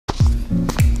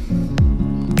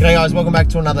G'day guys, welcome back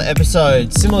to another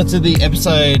episode. Similar to the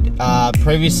episode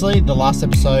previously, the last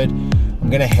episode, I'm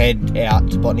going to head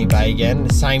out to Botany Bay again,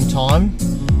 the same time,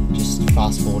 just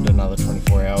fast forward another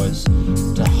 24 hours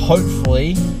to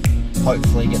hopefully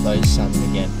get those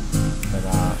salmon again. But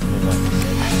we'll wait and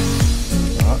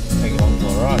see. Alright, take it along for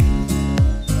a ride.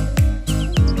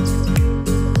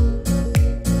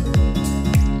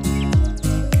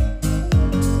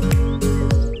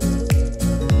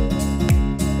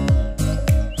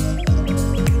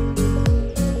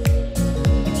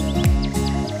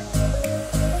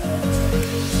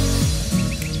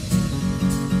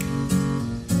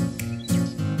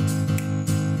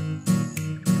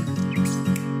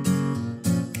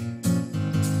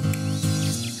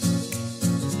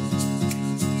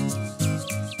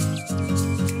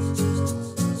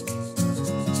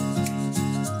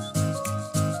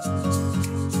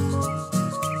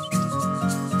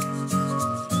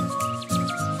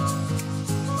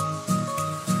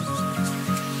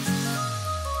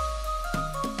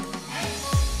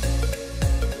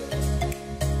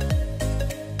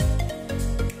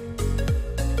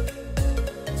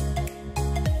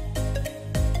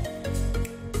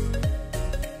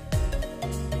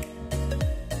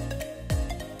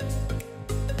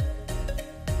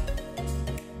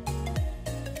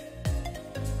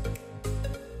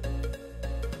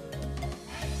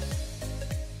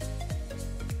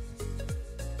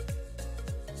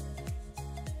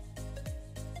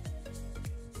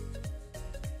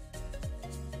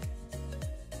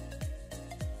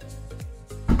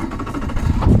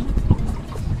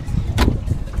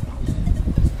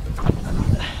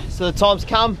 So the time's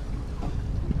come.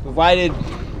 We've waited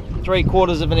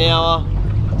 3/4 of an hour,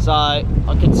 so I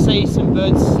can see some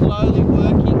birds slowly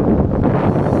working.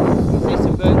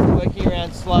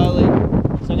 Around slowly. So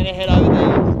I'm going to head over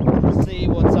there, see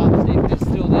what's up, see if they're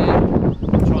still there.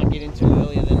 I'll try and get into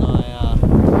earlier than I thought.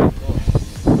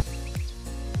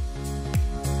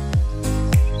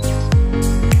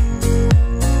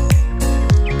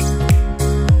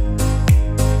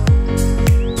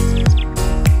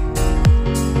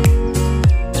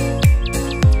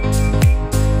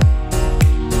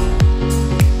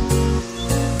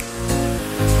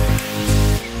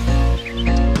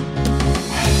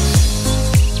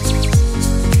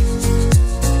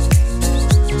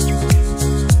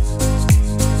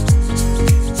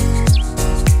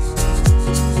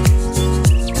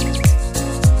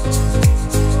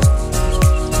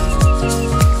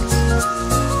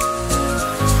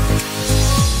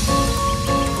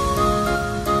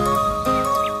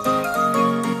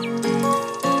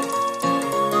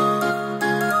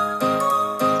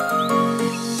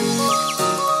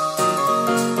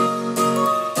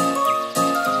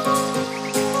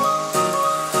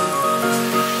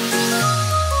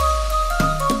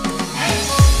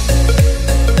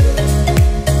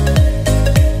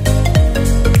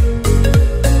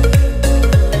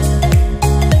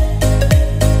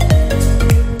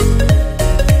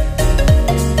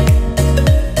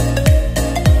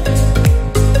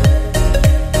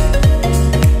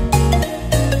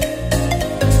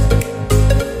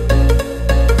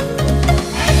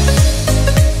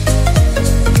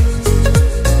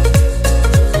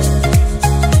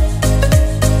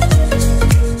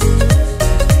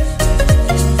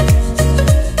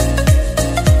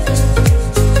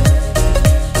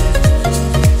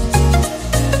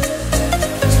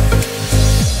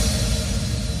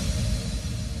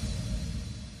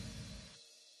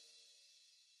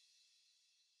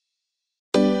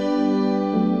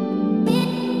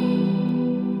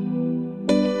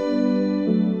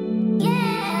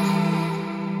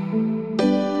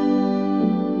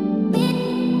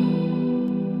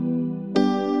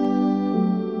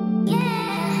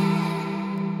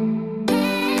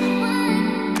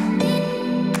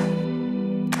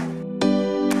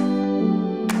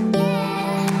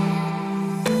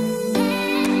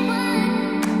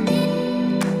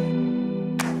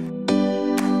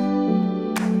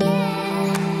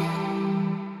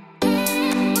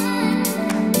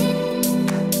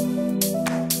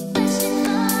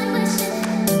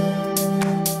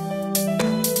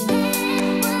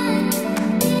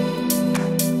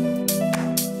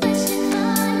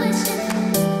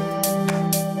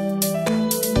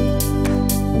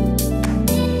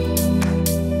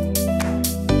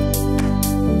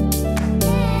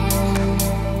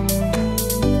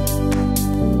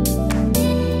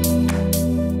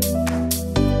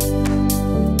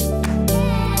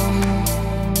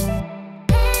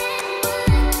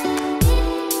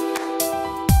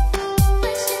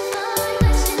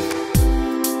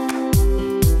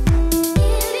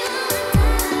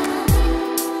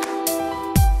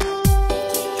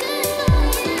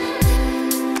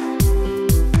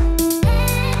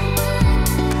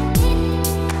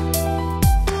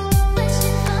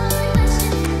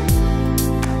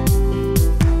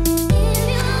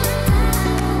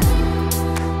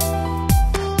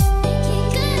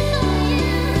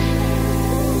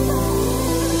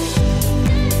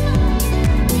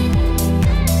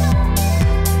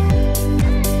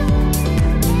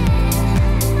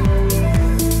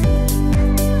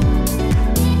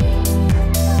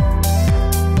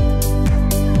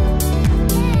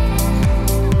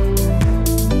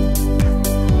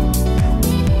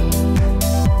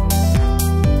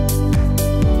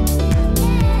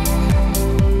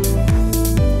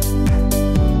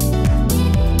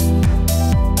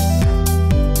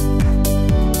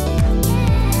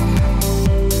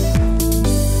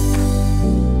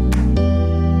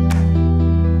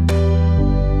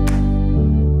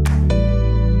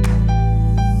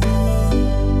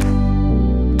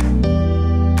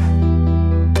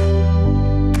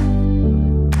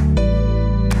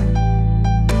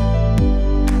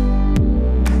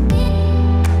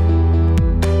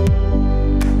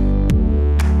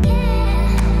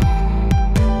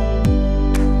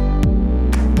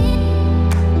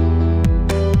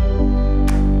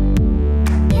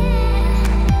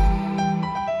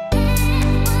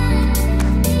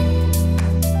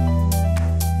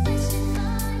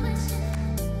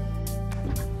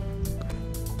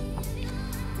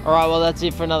 Alright, well that's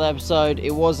it for another episode.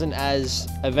 It wasn't as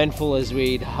eventful as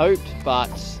we'd hoped,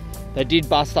 but they did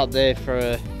bust up there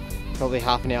for probably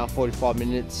half an hour, 45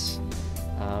 minutes,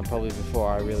 probably before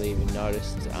I really even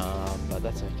noticed, but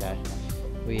that's okay.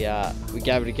 We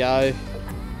gave it a go,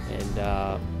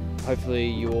 and hopefully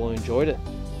you all enjoyed it.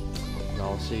 And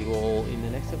I'll see you all in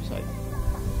the next episode.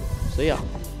 See ya.